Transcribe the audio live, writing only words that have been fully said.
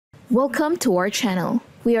Welcome to our channel.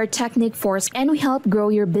 We are Technic Force and we help grow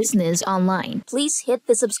your business online. Please hit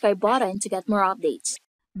the subscribe button to get more updates.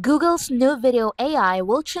 Google's new video AI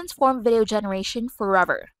will transform video generation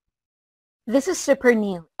forever. This is super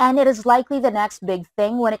new, and it is likely the next big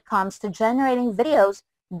thing when it comes to generating videos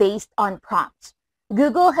based on prompts.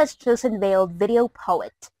 Google has just unveiled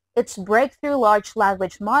VideoPoet, its breakthrough large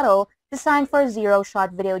language model designed for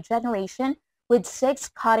zero-shot video generation with 6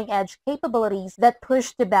 cutting-edge capabilities that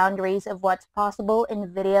push the boundaries of what's possible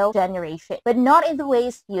in video generation, but not in the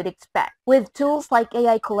ways you'd expect. With tools like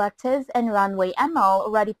AI Collective and Runway ML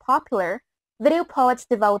already popular, VideoPoet's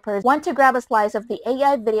developers want to grab a slice of the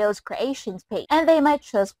AI videos creations page, and they might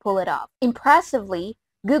just pull it off. Impressively,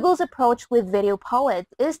 Google's approach with VideoPoet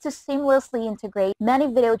is to seamlessly integrate many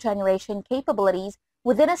video generation capabilities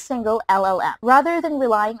within a single LLM, rather than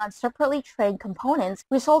relying on separately trained components,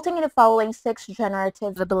 resulting in the following 6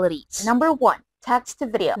 generative abilities. Number 1.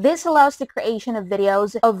 Text-to-video. This allows the creation of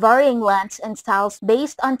videos of varying lengths and styles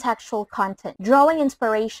based on textual content. Drawing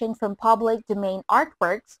inspiration from public domain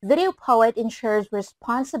artworks, VideoPoet ensures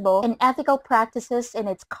responsible and ethical practices in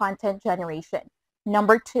its content generation.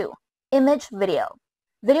 Number 2. Image video.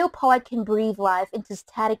 VideoPoet can breathe life into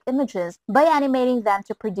static images by animating them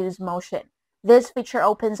to produce motion. This feature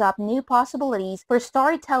opens up new possibilities for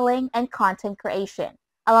storytelling and content creation,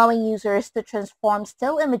 allowing users to transform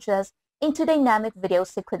still images into dynamic video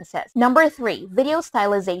sequences. Number 3. Video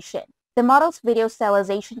stylization. The model's video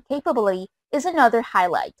stylization capability is another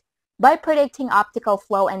highlight. By predicting optical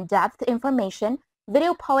flow and depth information,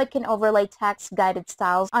 VideoPoet can overlay text-guided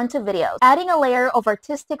styles onto videos, adding a layer of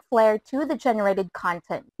artistic flair to the generated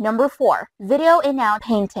content. Number 4. Video in-out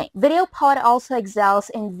painting. VideoPoet also excels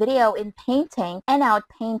in video in painting and out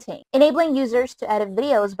painting, enabling users to edit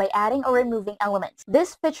videos by adding or removing elements.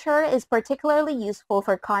 This feature is particularly useful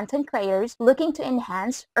for content creators looking to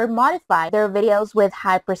enhance or modify their videos with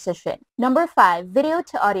high precision. Number 5. Video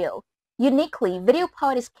to audio. Uniquely,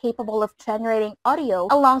 VideoPoet is capable of generating audio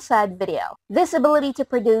alongside video. This ability to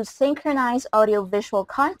produce synchronized audio-visual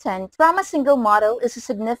content from a single model is a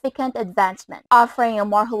significant advancement, offering a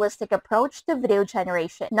more holistic approach to video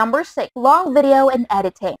generation. Number 6. Long video and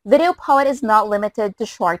editing. VideoPoet is not limited to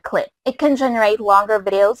short clips. It can generate longer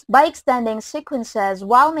videos by extending sequences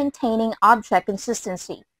while maintaining object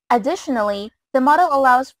consistency. Additionally, the model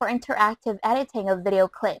allows for interactive editing of video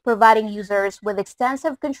clips, providing users with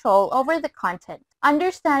extensive control over the content.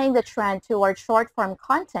 Understanding the trend toward short-form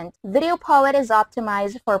content, VideoPoet is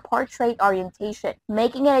optimized for portrait orientation,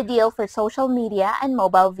 making it ideal for social media and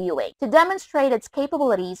mobile viewing. To demonstrate its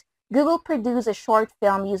capabilities, Google produced a short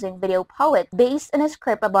film using VideoPoet based on a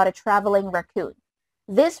script about a traveling raccoon.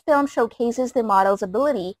 This film showcases the model's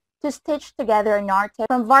ability to stitch together a narrative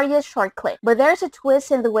from various short clips. But there's a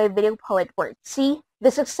twist in the way VideoPoet works. See,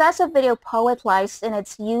 the success of VideoPoet lies in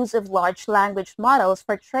its use of large language models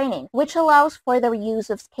for training, which allows for the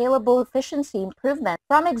use of scalable efficiency improvement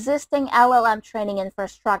from existing LLM training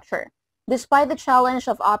infrastructure. Despite the challenge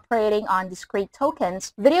of operating on discrete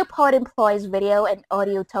tokens, VideoPoet employs video and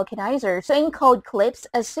audio tokenizers to encode clips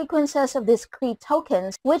as sequences of discrete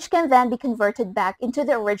tokens, which can then be converted back into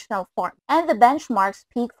the original form, and the benchmarks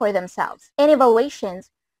speak for themselves. In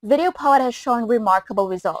evaluations, VideoPoet has shown remarkable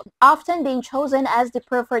results, often being chosen as the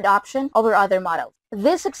preferred option over other models.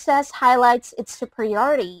 This success highlights its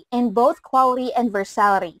superiority in both quality and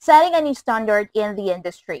versatility, setting a new standard in the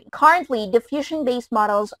industry. Currently, diffusion-based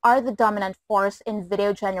models are the dominant force in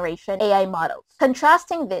video generation AI models.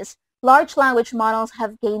 Contrasting this, large language models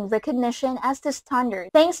have gained recognition as the standard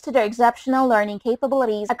thanks to their exceptional learning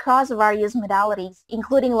capabilities across various modalities,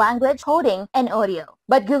 including language, coding, and audio.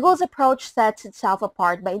 But Google's approach sets itself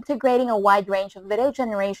apart by integrating a wide range of video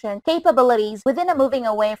generation capabilities within a moving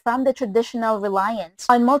away from the traditional reliance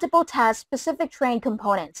on multiple task-specific trained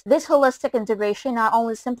components. This holistic integration not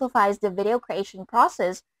only simplifies the video creation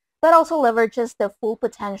process, but also leverages the full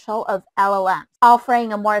potential of LLMs,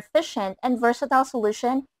 offering a more efficient and versatile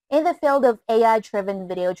solution in the field of AI-driven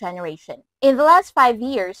video generation. In the last 5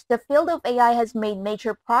 years, the field of AI has made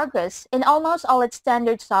major progress in almost all its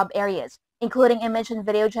standard sub-areas, including image and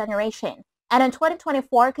video generation. And in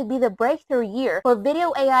 2024 could be the breakthrough year for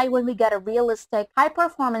video AI when we get a realistic,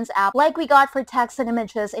 high-performance app like we got for text and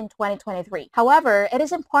images in 2023. However, it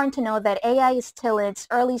is important to note that AI is still in its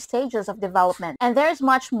early stages of development, and there is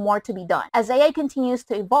much more to be done. As AI continues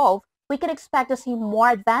to evolve, we can expect to see more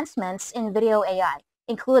advancements in video AI,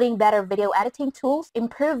 including better video editing tools,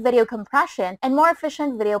 improved video compression, and more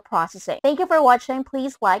efficient video processing. Thank you for watching.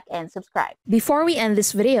 Please like and subscribe. Before we end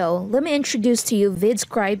this video, let me introduce to you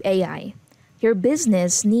Vidscribe AI. Your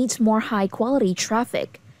business needs more high-quality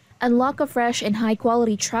traffic. Unlock a fresh and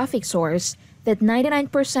high-quality traffic source that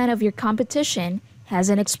 99% of your competition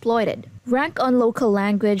hasn't exploited. Rank on local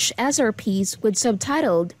language SRPs with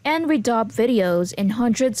subtitled and redubbed videos in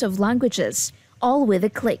hundreds of languages, all with a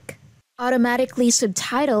click. Automatically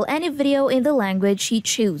subtitle any video in the language you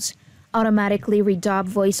choose. Automatically redub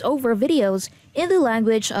voice-over videos in the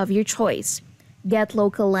language of your choice. Get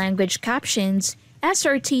local language captions,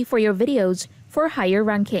 SRT for your videos for higher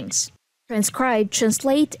rankings. Transcribe,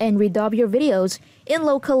 translate, and redub your videos in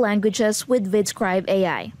local languages with Vidscribe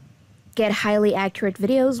AI. Get highly accurate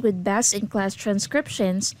videos with best-in-class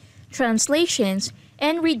transcriptions, translations,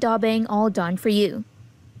 and redubbing all done for you.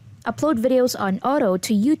 Upload videos on auto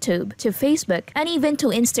to YouTube, to Facebook, and even to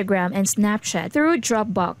Instagram and Snapchat through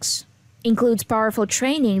Dropbox. Includes powerful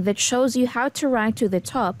training that shows you how to rank to the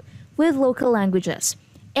top with local languages,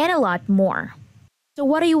 and a lot more. So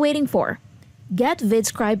what are you waiting for? Get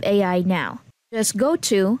Vidscribe AI now. Just go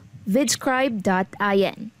to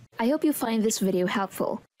vidscribe.in. I hope you find this video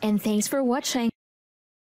helpful, and thanks for watching.